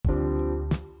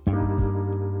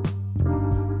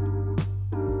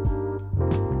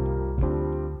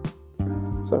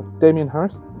Damien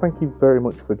Harris, thank you very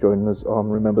much for joining us on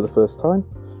Remember the First Time.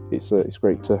 It's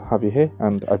great to have you here,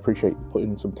 and I appreciate you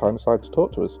putting some time aside to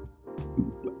talk to us.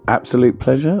 Absolute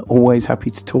pleasure. Always happy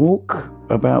to talk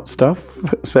about stuff.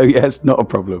 So yes, not a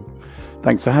problem.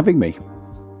 Thanks for having me.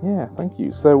 Yeah, thank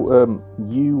you. So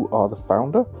you are the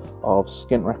founder of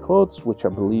Skint Records, which I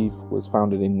believe was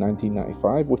founded in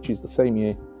 1995, which is the same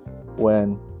year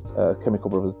when Chemical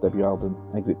Brothers' debut album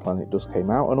Exit Planet Dust came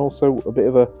out, and also a bit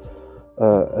of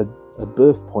a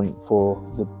birth point for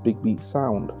the big beat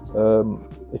sound.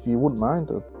 If you wouldn't mind,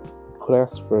 could I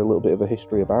ask for a little bit of a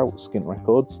history about Skint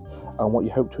Records and what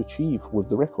you hope to achieve with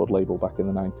the record label back in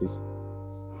the 90s?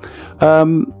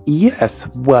 Yes,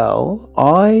 well,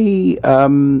 I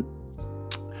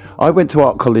went to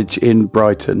art college in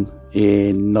Brighton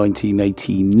in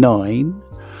 1989,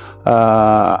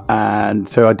 and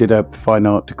so I did a fine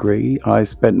art degree. I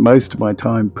spent most of my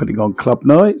time putting on club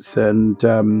nights and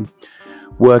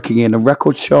working in a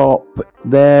record shop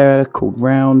there called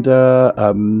Rounder,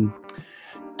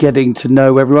 getting to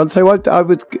know everyone. So I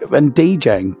was and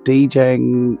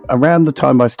DJing around the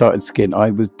time I started Skint. I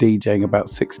was DJing about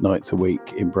 6 nights a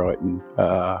week in Brighton,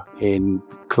 in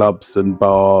clubs and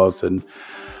bars and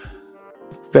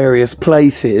various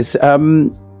places.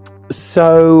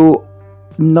 So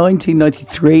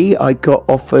 1993 I got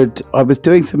offered, I was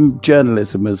doing some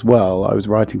journalism as well. I was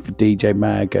writing for DJ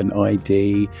Mag and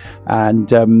ID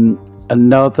and an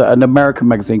American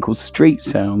magazine called Street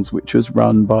Sounds, which was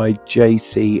run by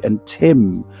JC and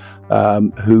Tim,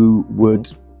 who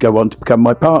would go on to become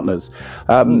my partners.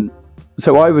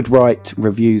 So I would write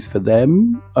reviews for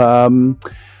them.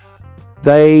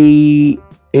 They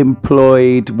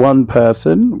employed one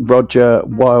person, Roger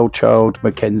Wildchild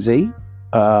McKenzie,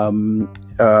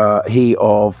 he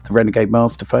of the Renegade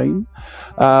Master fame.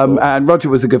 And Roger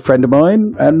was a good friend of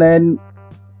mine. And then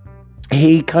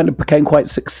he kind of became quite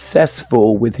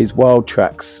successful with his Wild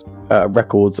Tracks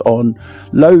records on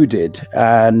Loaded.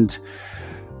 And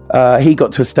he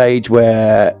got to a stage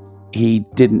where he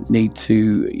didn't need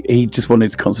to, he just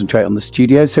wanted to concentrate on the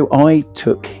studio. So I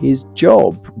took his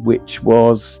job, which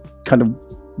was kind of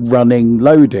running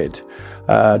Loaded,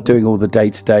 doing all the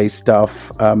day-to-day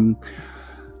stuff,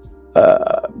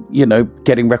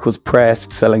 getting records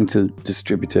pressed, selling to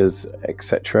distributors,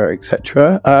 etc.,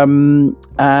 etc.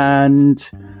 And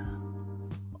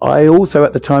I also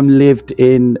at the time lived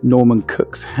in Norman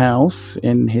Cook's house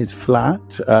in his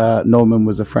flat. Norman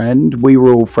was a friend. We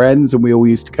were all friends, and we all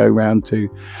used to go around to,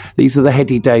 these are the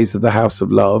heady days of the House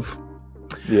of Love.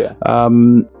 Yeah.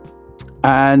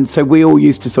 And so we all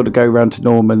used to sort of go around to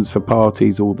Norman's for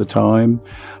parties all the time.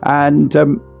 And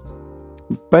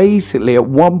basically at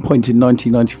one point in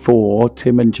 1994,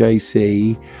 Tim and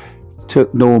JC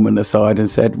took Norman aside and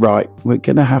said, right, we're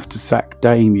going to have to sack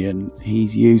Damien.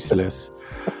 He's useless.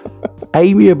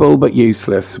 Amiable but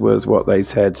useless was what they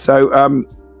said. So,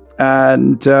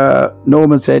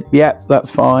 Norman said, yeah,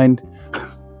 that's fine.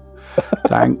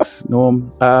 Thanks,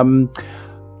 Norm.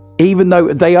 Even though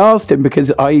they asked him,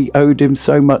 because I owed him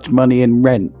so much money in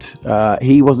rent.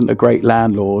 He wasn't a great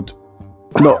landlord,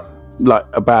 not like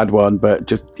a bad one, but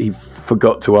just he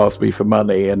forgot to ask me for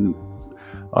money and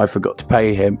I forgot to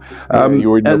pay him.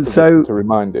 You were in no position to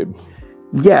remind him.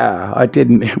 Yeah, I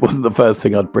didn't. It wasn't the first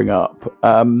thing I'd bring up.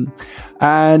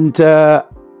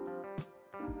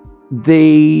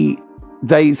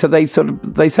 They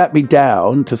sat me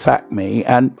down to sack me,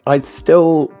 and I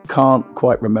still can't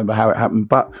quite remember how it happened,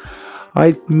 but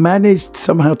I managed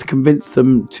somehow to convince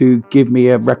them to give me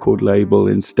a record label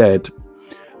instead.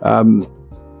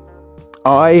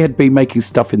 I had been making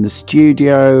stuff in the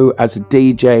studio as a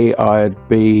DJ.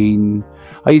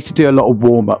 I used to do a lot of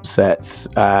warm-up sets,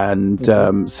 and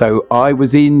so I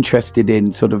was interested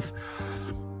in sort of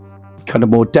kind of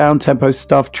more down-tempo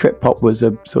stuff. Trip hop was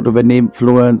a sort of an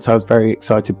influence. I was very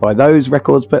excited by those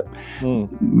records, but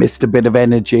missed a bit of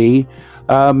energy.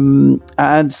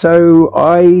 And so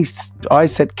I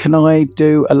said, can I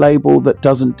do a label that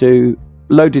doesn't do...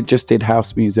 Loaded just did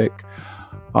house music.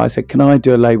 I said, can I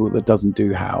do a label that doesn't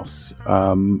do house?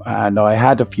 And I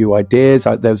had a few ideas.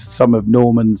 There was some of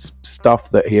Norman's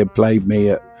stuff that he had played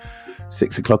me at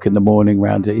 6 o'clock in the morning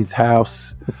round at his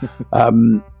house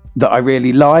that I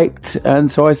really liked. And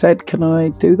so I said, can I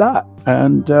do that?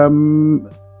 And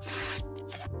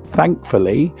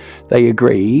thankfully, they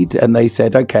agreed. And they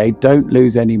said, okay, don't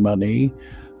lose any money.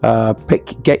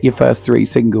 Get your first 3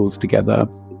 singles together.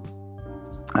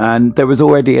 And there was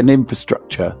already an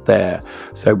infrastructure there.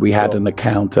 So we had an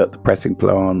account at the pressing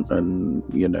plant and,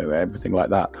 everything like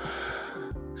that.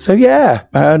 So yeah,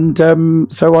 and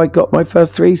so I got my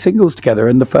first 3 singles together,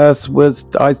 and the first was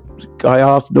I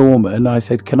asked Norman. I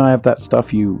said, "Can I have that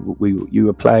stuff you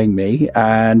were playing me?"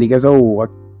 And he goes, "Oh, I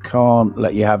can't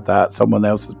let you have that. Someone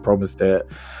else has promised it,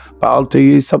 but I'll do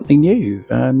you something new."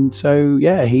 And so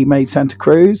yeah, he made Santa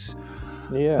Cruz.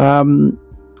 Yeah.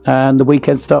 And The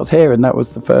Weekend Starts Here, and that was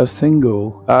the first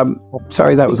single.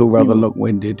 Sorry, that was all rather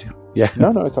long-winded. Yeah. No,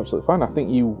 it's absolutely fine. I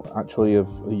think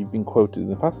you've been quoted in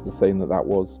the past as saying that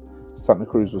was Santa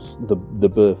Cruz was the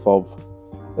birth of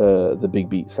the big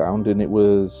beat sound, and it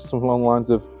was something along the lines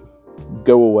of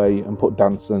go away and put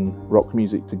dance and rock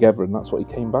music together, and that's what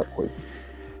he came back with.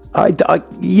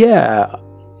 Yeah,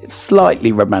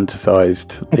 slightly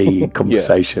romanticized the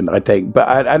conversation, I think, but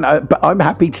I'm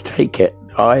happy to take it.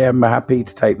 I am happy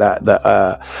to take that.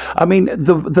 I mean,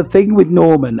 the thing with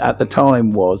Norman at the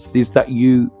time is that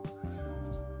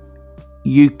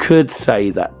you could say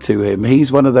that to him.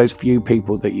 He's one of those few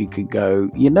people that you could go,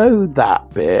 that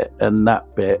bit and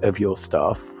that bit of your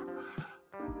stuff.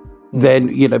 Then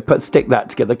stick that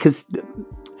together, because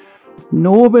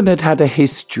Norman had a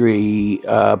history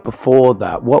before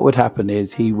that. What would happen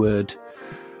is he would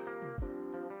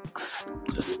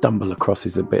stumble across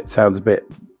sounds a bit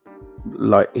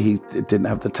like he didn't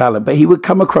have the talent, but he would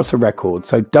come across a record.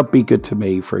 So Dub Be Good to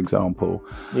Me, for example.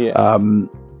 Yeah.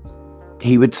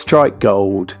 He would strike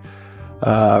gold,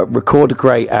 record a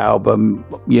great album,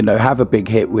 have a big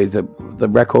hit with the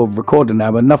record, record an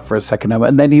album, enough for a second album,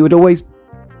 and then he would always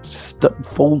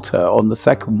falter on the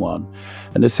second one.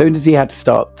 And as soon as he had to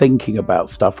start thinking about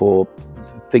stuff or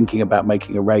thinking about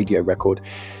making a radio record,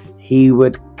 he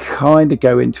would kind of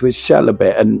go into his shell a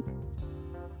bit, and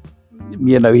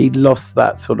he lost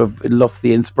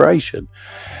the inspiration.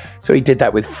 So he did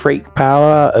that with Freak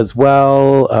Power as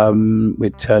well,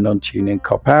 with Turn On, Tune In,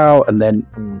 Cop Out. And then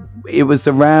it was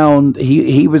around,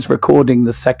 he was recording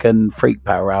the second Freak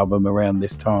Power album around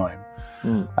this time.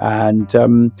 And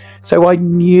so I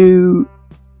knew,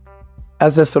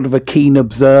 as a sort of a keen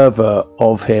observer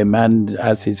of him and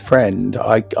as his friend,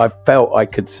 I felt I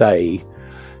could say,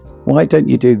 why don't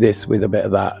you do this with a bit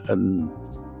of that?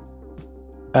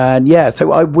 And yeah,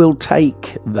 so I will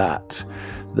take that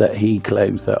he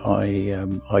claims that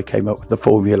I came up with the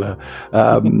formula.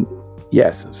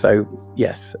 Yes. So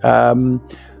yes.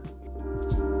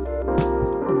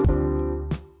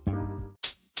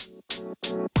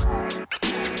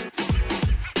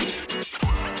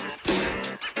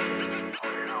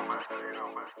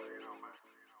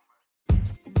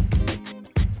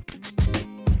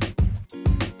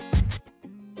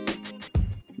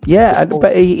 Yeah,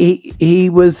 but he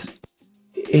was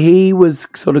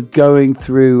sort of going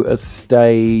through a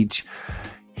stage.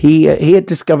 He had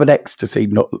discovered ecstasy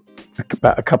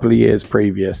about a couple of years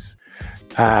previous,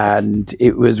 and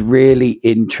it was really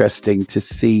interesting to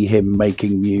see him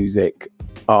making music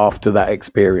after that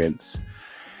experience.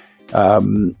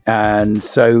 And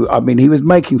so, I mean, he was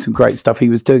making some great stuff. He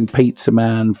was doing Pizza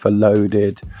Man for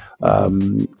Loaded.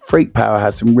 Freak Power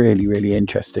has some really, really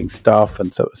interesting stuff,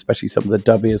 and so especially some of the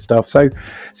dubbier stuff. So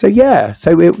yeah,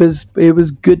 so it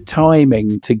was good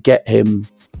timing to get him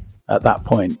at that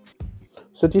point.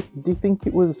 So do you think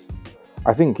it was?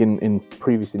 I think in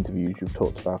previous interviews you've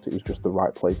talked about it was just the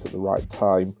right place at the right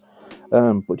time.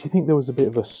 But do you think there was a bit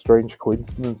of a strange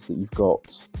coincidence that you've got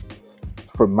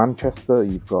from Manchester,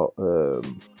 you've got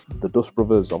the Dust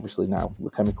Brothers, obviously now the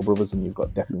Chemical Brothers, and you've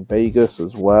got Deaf in Vegas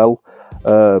as well,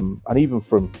 and even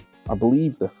from, I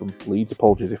believe they're from Leeds,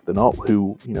 apologies if they're not,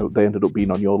 who, they ended up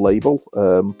being on your label,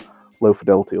 Low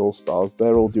Fidelity All Stars.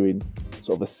 They're all doing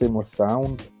sort of a similar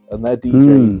sound, and they're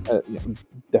DJing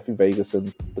Deaf in Vegas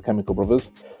and the Chemical Brothers,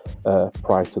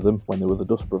 prior to them, when they were the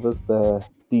Dust Brothers, they're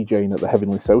DJing at the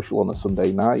Heavenly Social on a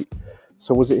Sunday night.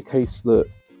 So was it a case that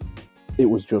it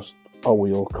was just,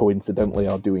 we all coincidentally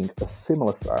are doing a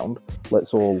similar sound,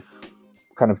 let's all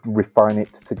kind of refine it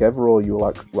together? Or you were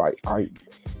like, right,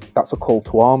 that's a call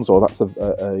to arms, or that's I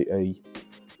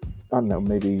don't know,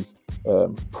 maybe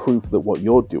proof that what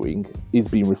you're doing is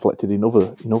being reflected in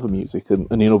other music and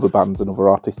in other bands and other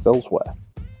artists elsewhere?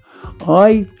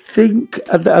 I think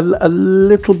a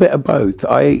little bit of both.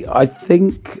 I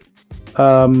think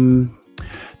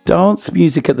dance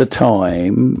music at the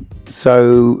time,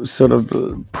 so sort of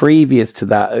previous to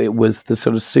that, it was the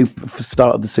sort of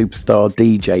start of the superstar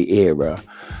DJ era.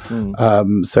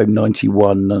 So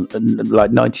 91,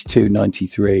 like 92,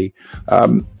 93.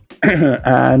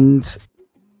 And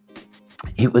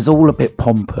it was all a bit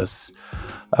pompous.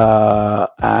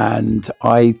 And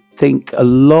I think a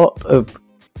lot of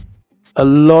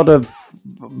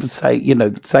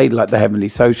say like the Heavenly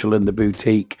Social and the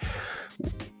Boutique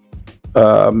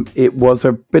it was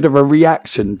a bit of a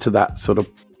reaction to that sort of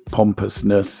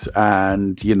pompousness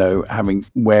and, you know,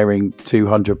 wearing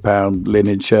 £200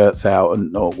 linen shirts out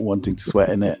and not wanting to sweat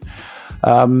in it.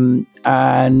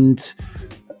 And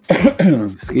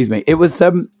excuse me, it was,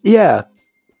 yeah.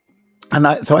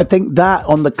 And so I think that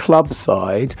on the club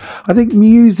side, I think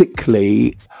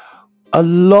musically, a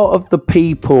lot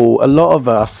of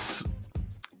us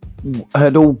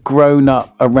had all grown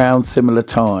up around similar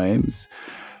times.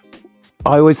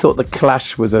 I always thought the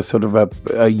Clash was a sort of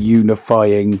a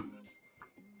unifying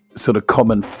sort of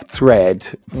common thread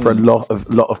for a lot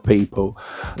of people.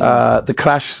 The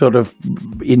Clash sort of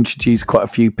introduced quite a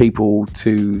few people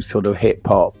to sort of hip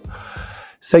hop.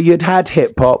 So you'd had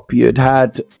hip hop, you'd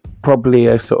had probably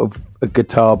a sort of a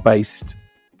guitar based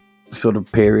sort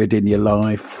of period in your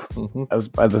life. As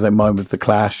I say, mine was the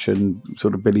Clash and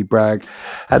sort of Billy Bragg,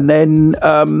 and then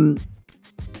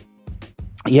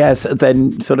yes,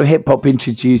 then sort of hip hop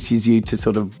introduces you to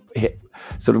sort of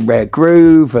Rare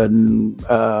Groove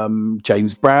and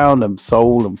James Brown and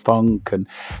soul and funk, and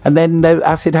then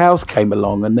Acid House came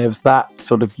along, and there was that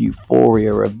sort of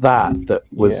euphoria of that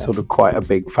was sort of quite a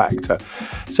big factor.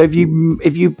 So if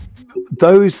you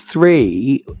those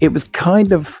three, it was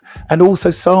kind of, and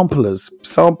also samplers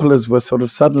were sort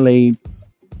of suddenly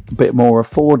a bit more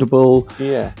affordable.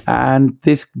 Yeah. And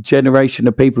this generation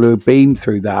of people who had been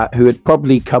through that, who had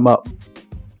probably come up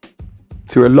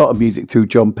through a lot of music through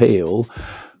John Peel,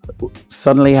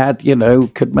 suddenly had, you know,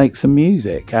 could make some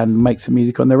music and make some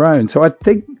music on their own. So I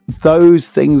think those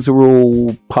things are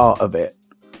all part of it.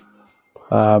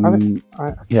 I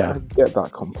get that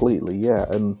completely, yeah.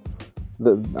 And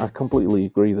I completely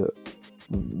agree that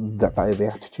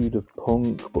the attitude of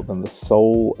punk, but then the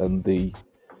soul and the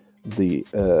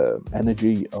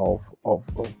energy of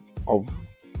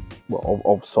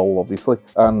soul, obviously,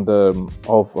 and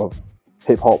of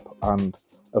hip hop, and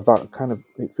of that kind of,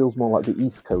 it feels more like the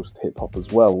East Coast hip hop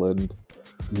as well, and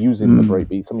using the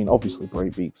breakbeats. I mean, obviously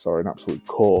breakbeats are an absolute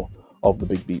core of the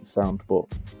big beat sound, but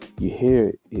you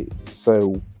hear it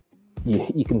so.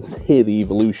 You can hear the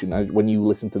evolution when you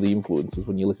listen to the influences,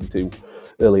 when you listen to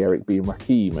early Eric B. and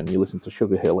Rakim, and you listen to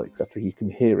Sugar Hill, etc. You can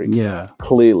hear it. Yeah.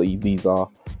 Clearly, these are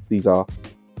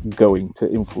going to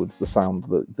influence the sound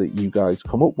that you guys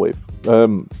come up with.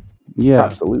 Yeah,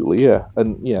 absolutely. Yeah,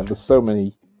 and yeah, there's so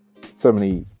many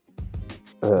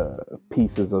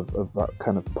pieces of that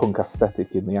kind of punk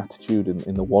aesthetic in the attitude and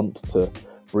in the want to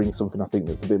bring something, I think,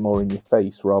 that's a bit more in your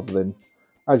face, rather than,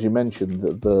 as you mentioned,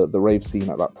 the rave scene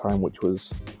at that time, which was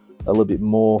a little bit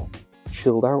more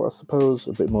chilled out, I suppose,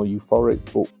 a bit more euphoric,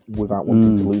 but without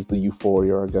wanting to lose the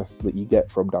euphoria, I guess, that you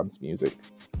get from dance music.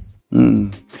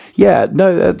 Yeah,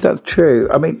 no, that's true.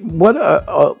 I mean, what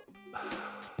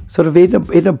sort of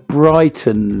in a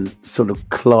Brighton sort of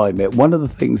climate, one of the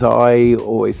things I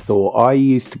always thought, I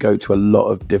used to go to a lot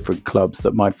of different clubs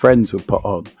that my friends would put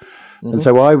on, and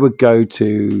so I would go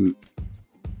to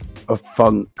a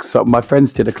funk. So my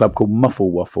friends did a club called Muffle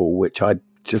Waffle, which I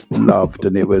just loved,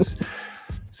 and it was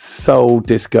soul,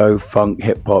 disco, funk,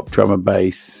 hip hop, drum and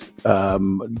bass.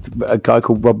 A guy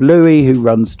called Rob Louis, who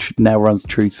now runs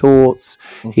True Thoughts.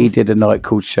 He did a night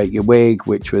called Shake Your Wig,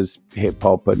 which was hip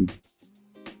hop and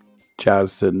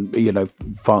jazz and, you know,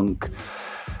 funk.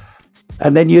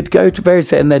 And then you'd go to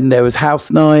various, and then there was house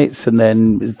nights, and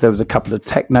then there was a couple of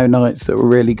techno nights that were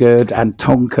really good, and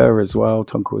Tonka as well.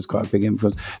 Tonka was quite a big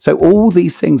influence. So all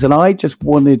these things, and I just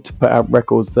wanted to put out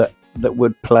records that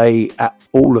would play at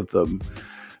all of them.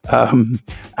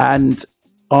 And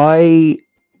I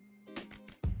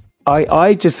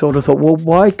just sort of thought, well,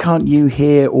 why can't you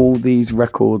hear all these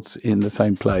records in the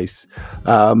same place?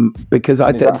 Because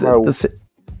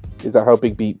is that how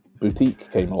Big Beat Boutique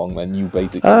came along then? You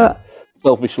basically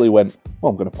selfishly went,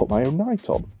 well, I'm going to put my own night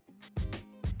on.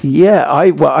 Yeah,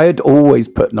 I had always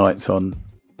put nights on.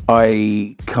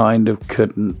 I kind of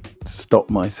couldn't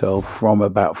stop myself from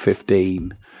about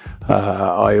 15.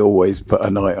 I always put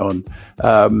a night on.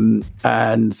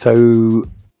 And so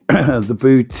the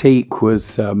Boutique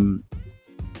was... I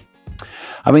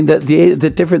mean,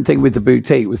 the different thing with the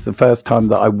Boutique was the first time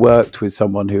that I worked with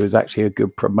someone who was actually a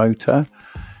good promoter.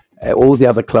 All the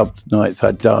other club nights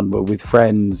I'd done were with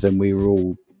friends, and we were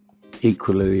all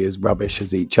equally as rubbish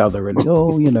as each other. And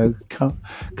you know,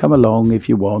 come along if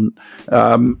you want.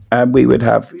 And we would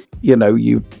have, you know,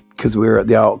 because we were at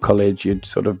the art college,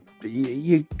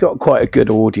 you got quite a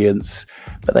good audience,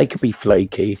 but they could be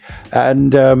flaky.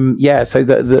 And so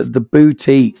the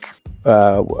Boutique,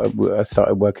 I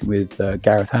started working with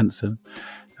Gareth Hansen.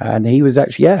 And he was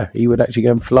actually, he would actually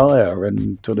go and flyer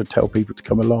and sort of tell people to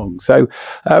come along. So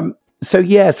I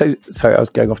was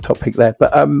going off topic there,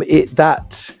 but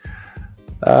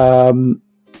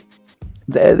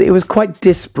It was quite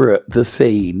disparate, the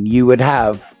scene. You would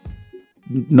have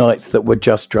nights that were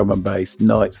just drum and bass,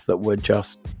 nights that were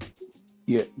just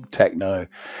techno,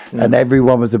 and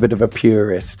everyone was a bit of a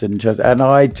purist, and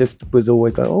I just was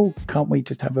always like, oh, can't we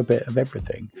just have a bit of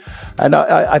everything? And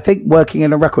I think working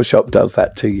in a record shop does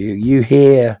that to you. You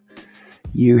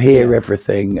hear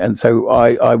everything, and so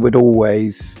I would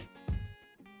always,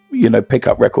 pick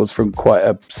up records from quite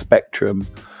a spectrum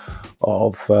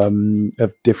of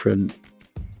different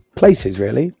places,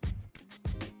 really.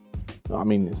 I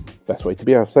mean, it's the best way to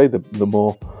be. I'd say the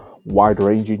more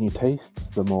wide-ranging your tastes,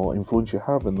 the more influence you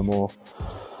have, and the more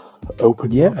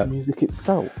open you are to music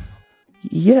itself.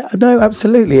 Yeah, no,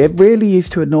 absolutely. It really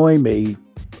used to annoy me,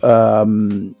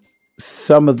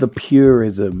 some of the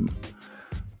purism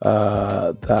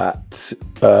that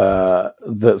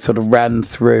sort of ran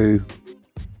through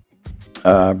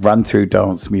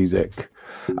dance music.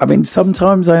 I mean,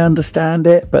 sometimes I understand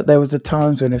it, but there was a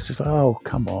times when it's just, oh,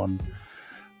 come on.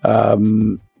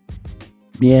 So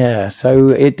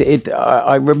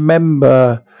I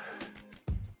remember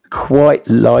quite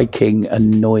liking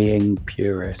annoying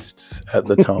purists at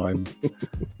the time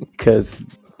because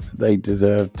they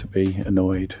deserved to be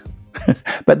annoyed.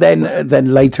 But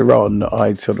then later on,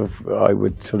 I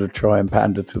would sort of try and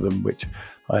pander to them, which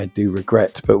I do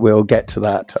regret. But we'll get to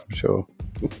that, I'm sure.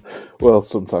 Well,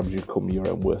 sometimes you become your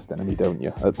own worst enemy, don't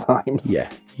you? At times.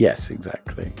 Yeah. Yes,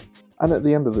 exactly. And at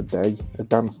the end of the day, a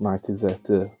dance night is there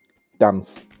to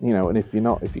dance, and if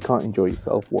you can't enjoy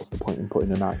yourself, what's the point in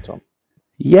putting a night on?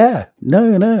 Yeah,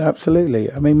 no,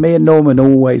 absolutely. I mean, me and Norman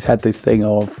always had this thing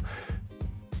of,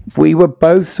 we were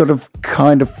both sort of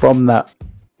kind of from that,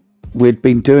 we'd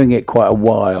been doing it quite a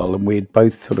while, and we'd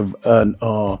both sort of earned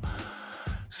our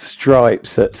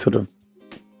stripes at sort of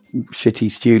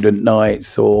shitty student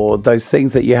nights, or those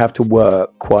things that you have to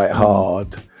work quite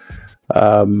hard.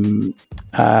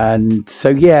 And so,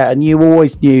 and you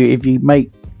always knew if you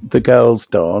make the girls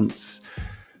dance,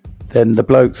 then the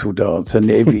blokes will dance. And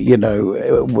if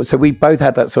so we both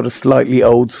had that sort of slightly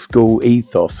old school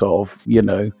ethos of,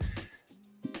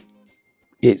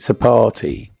 it's a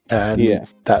party, and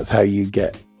that's how you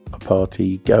get a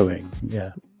party going.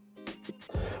 Yeah.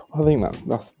 I think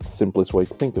that's the simplest way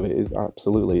to think of it, is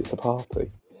absolutely it's a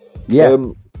party. Yeah.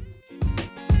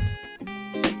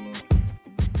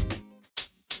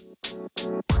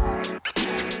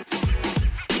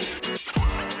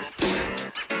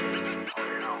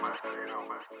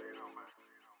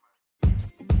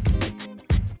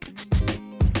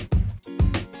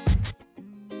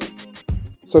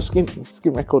 So Skin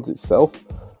Records itself,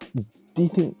 do you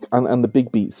think, and the Big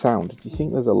Beat sound, do you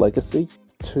think there's a legacy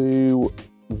to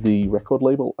the record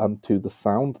label and to the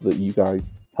sound that you guys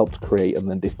helped create and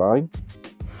then define?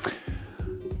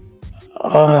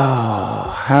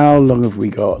 How long have we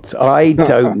got? I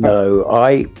don't know.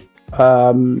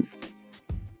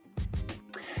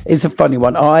 It's a funny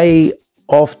one. I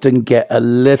often get a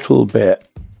little bit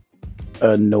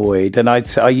annoyed, and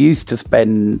I used to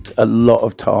spend a lot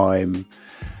of time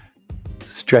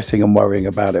stressing and worrying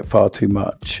about it far too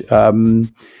much.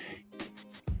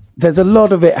 There's a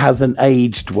lot of it hasn't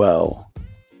aged well,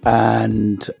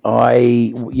 and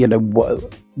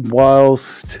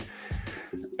whilst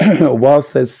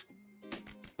there's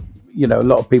a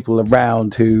lot of people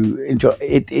around who enjoy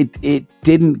it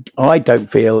didn't, I don't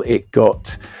feel it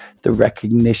got the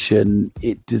recognition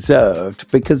it deserved,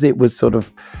 because it was sort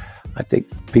of, I think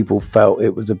people felt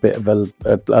it was a bit of a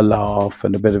laugh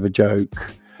and a bit of a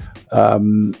joke,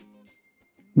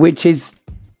 which is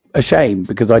a shame,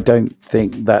 because I don't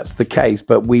think that's the case.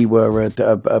 But we were at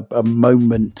a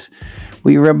moment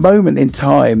in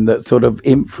time that sort of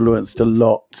influenced a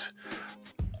lot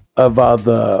of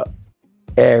other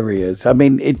areas. I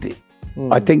mean,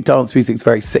 I think dance music is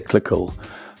very cyclical.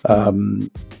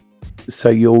 So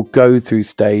you'll go through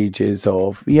stages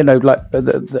of, like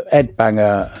the Ed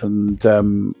Banger and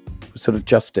sort of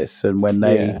Justice, and when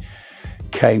they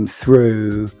came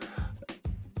through,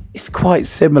 it's quite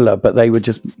similar, but they were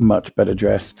just much better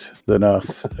dressed than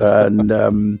us. And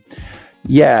and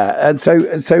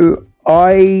so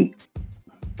I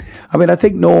mean, I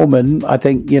think Norman, I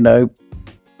think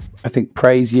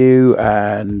Praise You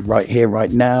and Right Here,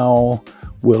 Right Now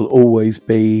will always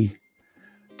be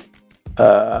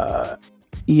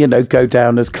go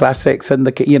down as classics, and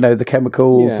the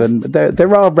Chemicals, and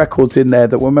there are records in there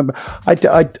that will remember.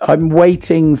 I'm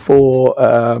waiting for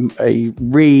a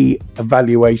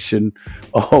re-evaluation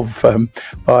of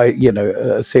by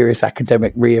a serious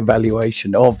academic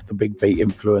re-evaluation of the Big Beat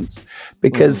influence,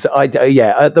 because at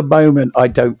the moment I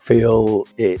don't feel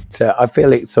it. I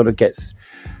feel it sort of gets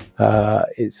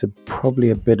It's probably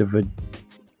a bit of a,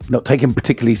 not taken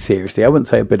particularly seriously. I wouldn't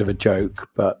say a bit of a joke,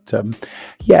 but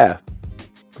yeah,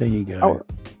 there you go.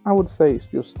 I would say it's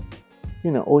just,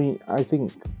 I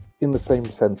think in the same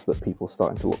sense that people are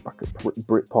starting to look back at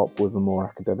Britpop with a more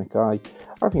academic eye,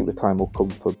 I think the time will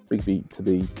come for Big Beat to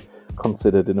be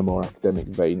considered in a more academic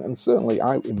vein. And certainly,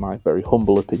 in my very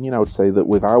humble opinion, I would say that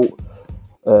without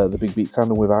the Big Beat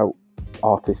sound and without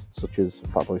artists such as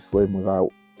Fatboy Slim,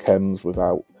 without Chems,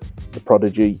 without The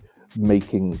Prodigy,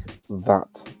 making that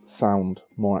sound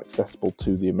more accessible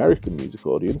to the American music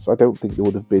audience, I don't think there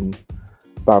would have been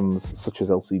bands such as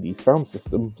LCD Sound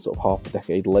System, sort of half a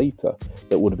decade later,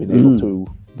 that would have been able to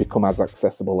become as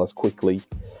accessible as quickly.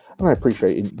 And I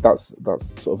appreciate that's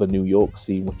sort of a New York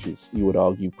scene, which is, you would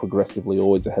argue, progressively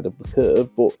always ahead of the curve,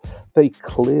 but they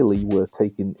clearly were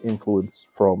taking influence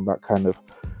from that kind of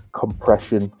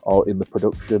compression or in the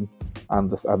production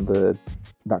and that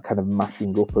kind of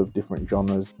mashing up of different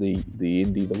genres, the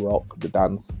indie, the rock, the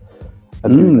dance,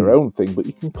 and doing their own thing. But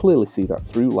you can clearly see that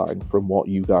through line from what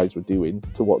you guys were doing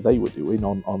to what they were doing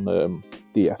on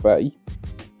DFA.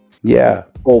 Yeah,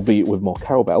 albeit with more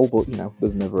cowbell, but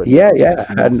there's never any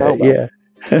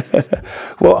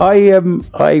Well,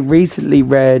 I recently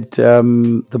read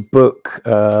the book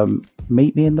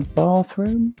Meet Me in the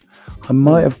Bathroom. I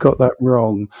might have got that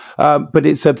wrong, but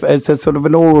it's a sort of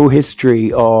an oral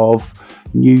history of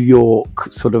New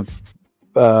York, sort of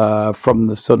from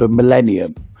the sort of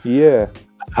millennium. Yeah.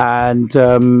 And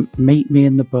Meet Me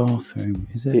in the Bathroom,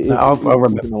 is it? I'll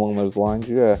remember along those lines.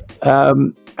 Yeah.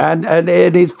 And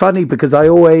it is funny because I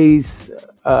always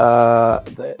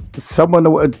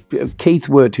Keith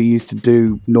Wood, who used to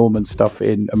do Norman stuff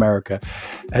in America,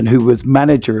 and who was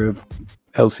manager of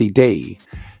LCD,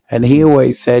 and he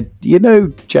always said,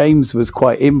 James was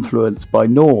quite influenced by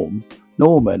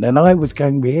Norman, and I was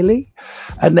going, really?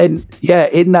 And then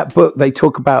in that book they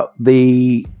talk about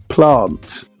the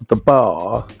plant, the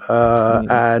bar,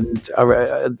 and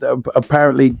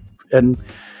apparently, and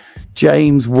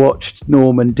James watched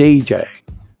Norman DJing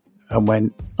and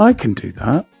went, I can do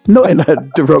that. Not in a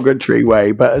derogatory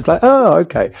way, but it's like, oh,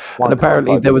 okay. And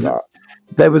apparently there was a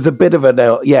bit of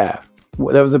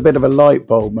there was a bit of a light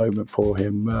bulb moment for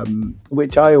him,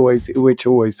 which always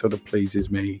sort of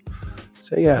pleases me.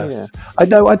 So yes, yeah. I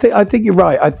know. I think you're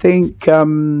right. I think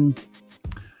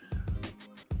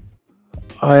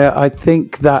I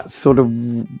think that sort of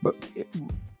not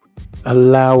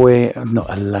allowing,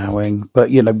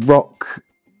 but rock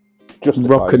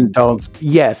and dance.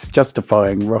 Yes,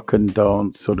 justifying rock and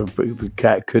dance sort of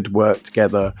could work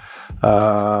together.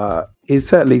 Is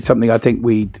certainly something I think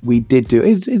we did do.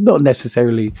 It's not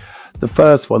necessarily the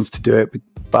first ones to do it,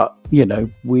 but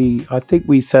I think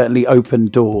we certainly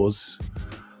opened doors.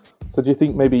 So do you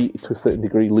think maybe to a certain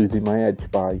degree Losing My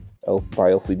Edge by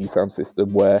LCD Sound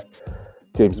System, where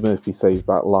James Murphy says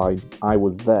that line, I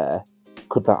was there,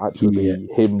 could that actually be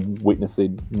him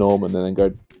witnessing Norman and then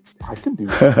going, I can do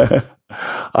that?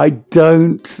 I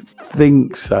don't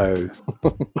think so.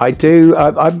 I do.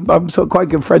 I'm sort of quite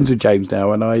good friends with James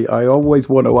now, and I always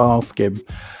want to ask him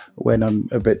when I'm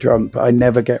a bit drunk, but I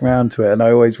never get round to it, and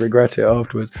I always regret it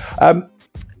afterwards.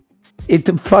 It's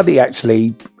funny,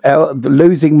 actually.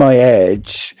 Losing My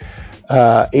Edge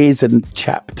is a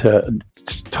chapter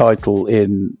title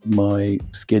in my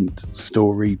Skint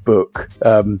story book,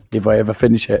 if I ever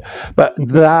finish it. But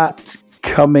that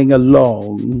coming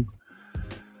along,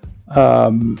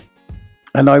 and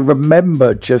I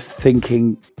remember just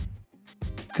thinking,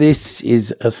 this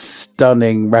is a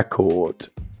stunning record,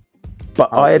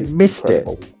 but I had missed it.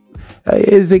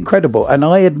 It was incredible, and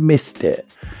I had missed it.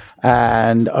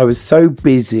 And I was so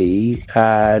busy,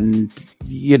 and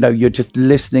you're just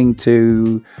listening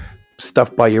to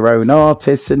stuff by your own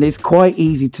artists, and it's quite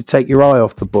easy to take your eye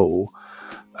off the ball.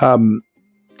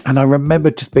 And I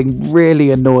remember just being really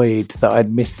annoyed that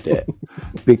I'd missed it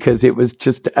because it was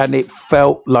just, and it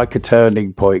felt like a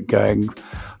turning point. Going,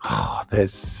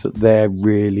 they're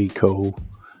really cool,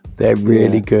 they're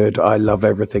really good. I love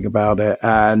everything about it,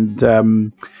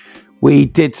 and we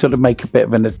did sort of make a bit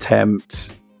of an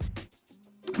attempt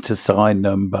to sign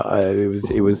them, but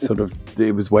it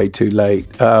was way too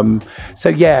late. So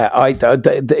yeah,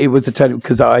 it was a turn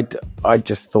because I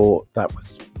just thought that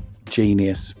was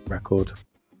genius record.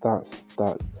 That.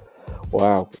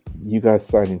 Wow, you guys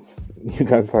trying to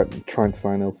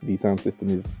sign LCD Sound System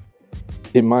is,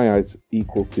 in my eyes,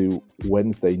 equal to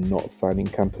Wednesday not signing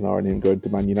Cantona and him going to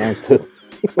Man United.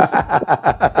 It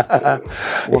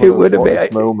would have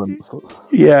been moments.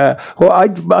 Yeah. Well, I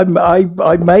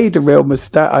made a real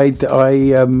mistake.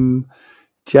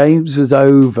 James was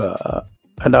over,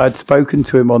 and I'd spoken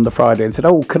to him on the Friday and said,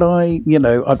 "Oh, can I?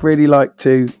 I'd really like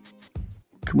to.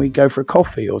 Can we go for a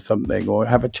coffee or something, or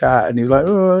have a chat?" And he was like,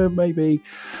 "Oh, maybe."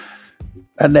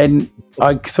 And then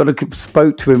I sort of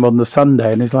spoke to him on the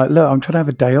Sunday, and he's like, "Look, I'm trying to have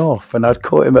a day off," and I'd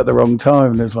caught him at the wrong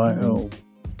time, and it was like, "Oh,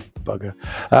 bugger."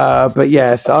 But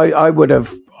yes, I would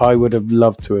have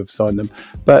loved to have signed them,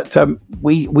 but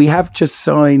we have just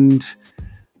signed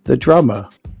the drummer.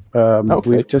 Okay.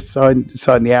 We've just signed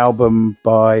the album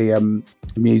by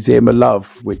Museum of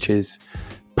Love, which is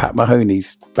Pat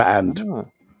Mahoney's band. Ah.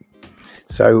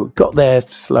 So got there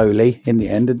slowly in the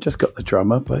end, and just got the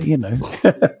drummer, but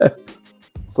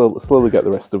So slowly get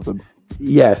the rest of them.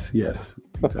 Yes,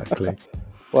 exactly.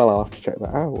 Well, I'll have to check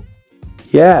that out.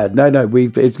 Yeah, no,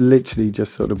 it's literally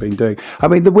just sort of been doing. I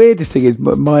mean, the weirdest thing is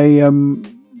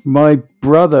my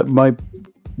brother,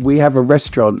 we have a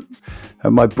restaurant,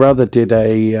 and my brother did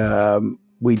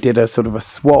we did a sort of a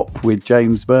swap with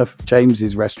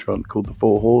James's restaurant called the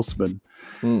Four Horsemen,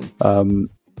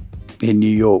 in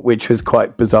New York, which was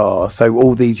quite bizarre. So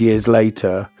all these years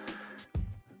later,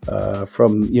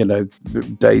 from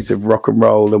days of rock and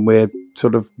roll, and we're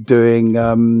sort of doing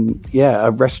a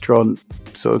restaurant,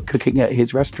 sort of cooking at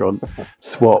his restaurant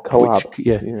swap. Collab. Which,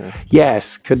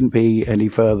 yes, couldn't be any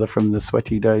further from the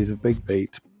sweaty days of Big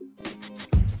Beat.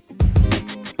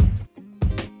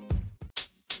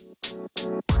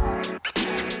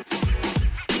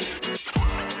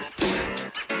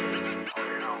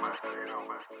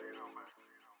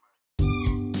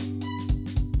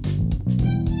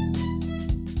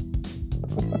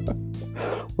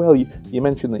 Well, you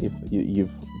mentioned that you've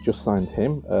just signed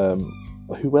him.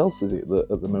 Who else is it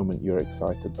that at the moment you're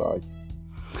excited by?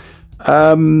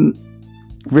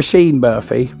 Rasheen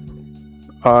Murphy.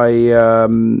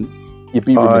 You'd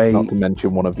be remiss not to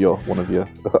mention one of your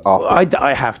artists.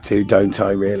 I have to, don't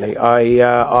I? Really,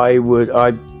 I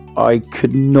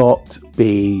could not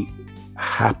be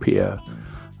happier.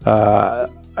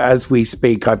 As we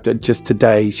speak, just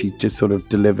today she just sort of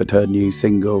delivered her new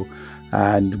single,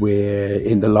 and we're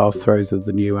in the last throes of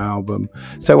the new album.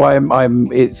 So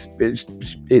it's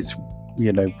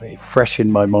fresh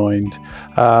in my mind.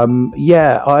 And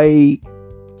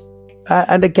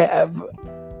again,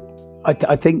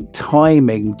 I think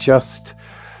timing, just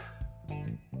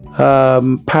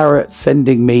Parrot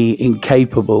sending me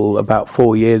Incapable about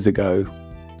 4 years ago.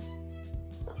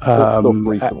 Stuff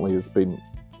recently has been,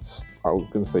 I was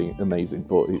going to say amazing,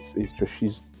 but it's just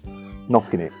she's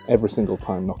knocking it every single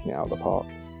time, knocking it out of the park.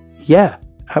 Yeah,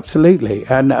 absolutely.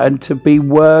 And to be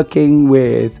working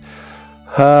with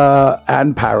her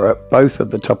and Parrot, both at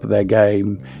the top of their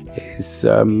game, is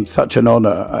such an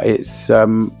honour. It's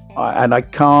and I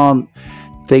can't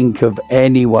think of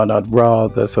anyone I'd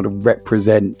rather sort of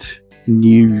represent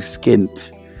new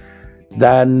Skint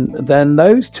than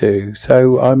those two.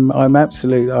 So I'm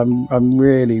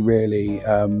really, really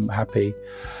happy.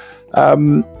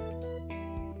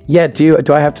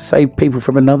 Do I have to say people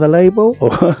from another label?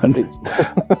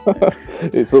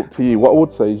 It's up to you. What I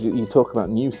would say is you talk about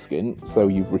new Skint, so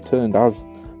you've returned as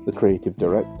the creative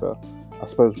director. I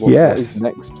suppose what is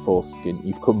next for Skint?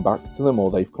 You've come back to them,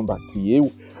 or they've come back to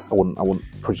you. I wouldn't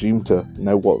presume to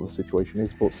know what the situation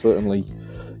is, but certainly,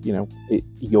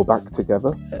 you're back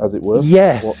together, as it were.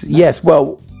 Yes.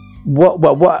 Well,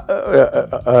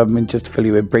 just to fill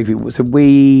you in briefly, so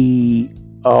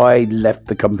I left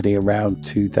the company around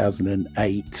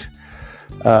 2008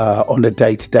 on a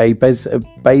day-to-day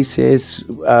basis.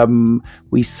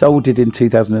 We sold it in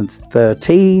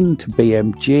 2013 to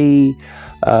BMG,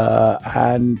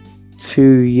 and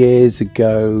 2 years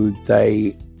ago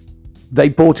they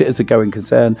bought it as a going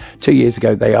concern. 2 years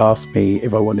ago they asked me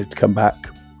if I wanted to come back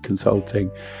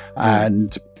consulting,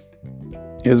 and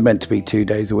it was meant to be 2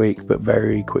 days a week, but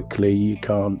very quickly you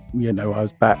can't, I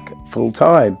was back full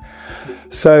time.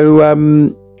 So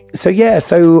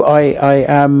I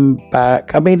am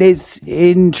back. I mean, it's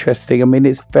interesting. I mean,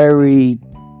 it's very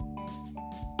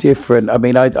different. I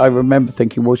mean, I remember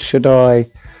thinking, well, should I,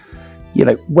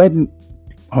 when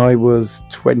I was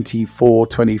 24,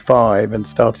 25 and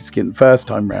started Skint first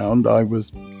time round, I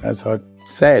was, as I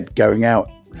said, going out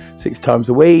 6 times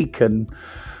a week and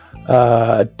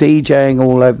DJing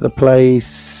all over the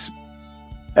place,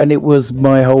 and it was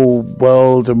my whole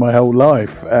world and my whole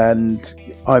life. And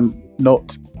I'm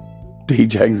not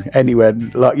DJing anywhere,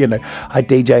 I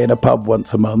DJ in a pub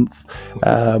once a month,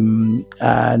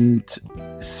 and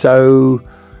so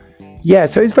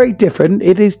it's very different.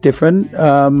 It is different,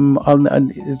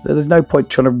 and there's no point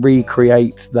trying to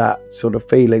recreate that sort of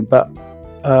feeling, but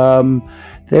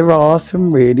there are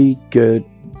some really good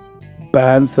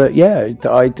bands that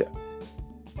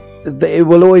it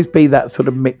will always be that sort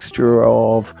of mixture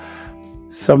of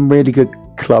some really good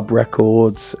club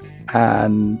records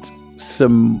and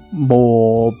some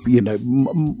more,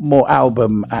 more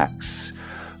album acts.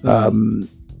 And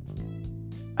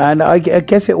I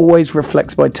guess it always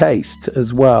reflects my taste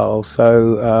as well.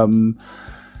 So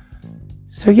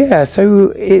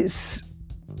it's,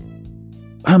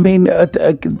 I mean,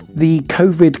 the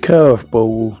COVID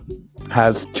curveball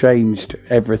has changed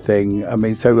everything. I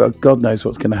mean, so God knows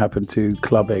what's going to happen to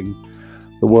clubbing,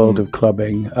 the world of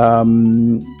clubbing.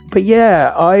 But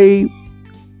yeah,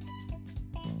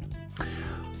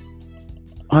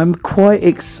 I'm quite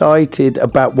excited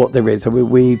about what there is. I mean,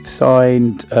 we've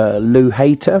signed Lou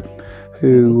Hayter,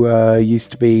 who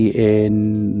used to be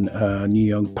in New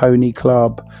Young Pony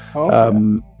Club.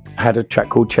 Had a track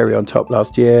called Cherry on Top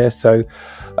last year. So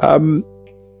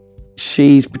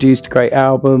she's produced a great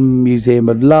album, Museum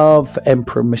of Love,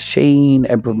 Emperor Machine,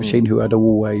 who I'd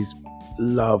always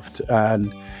loved,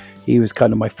 and he was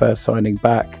kind of my first signing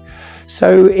back.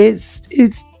 So it's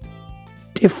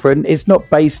different. It's not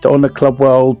based on a club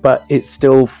world, but it's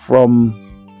still from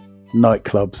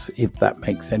nightclubs, if that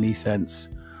makes any sense.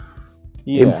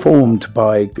 Informed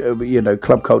by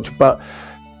club culture, but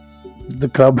the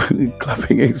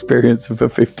clubbing experience of a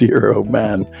 50-year-old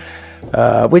man,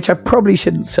 which I probably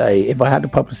shouldn't say. If I had a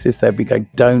publicist, they'd be going,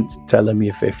 "Don't tell him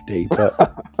you're 50," but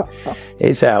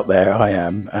it's out there. I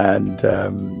am, and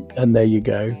there you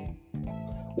go.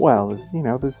 Well, there's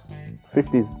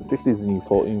 50's the new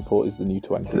 40 and 40's the new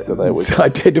 20. So there we go. I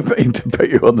didn't mean to put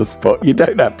you on the spot. You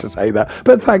don't have to say that,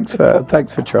 but thanks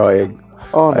for trying.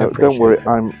 Oh no, don't worry.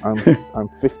 I'm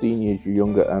 15 years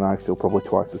younger, and I feel probably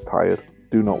twice as tired.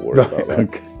 Do not worry about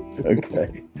that.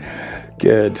 Okay.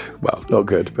 Good. Well, not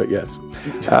good, but yes.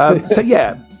 So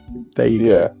yeah, there you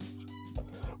go.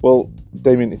 Well,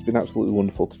 Damien, it's been absolutely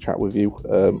wonderful to chat with you.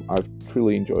 I've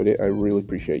truly enjoyed it. I really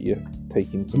appreciate you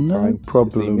taking some time. No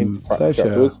problem. Pleasure.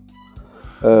 Chat to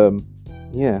us.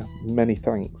 Many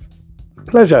thanks.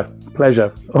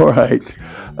 Pleasure. All right.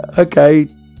 Okay.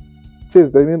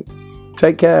 Cheers, Damien.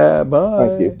 Take care. Bye.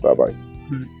 Thank you. Bye-bye.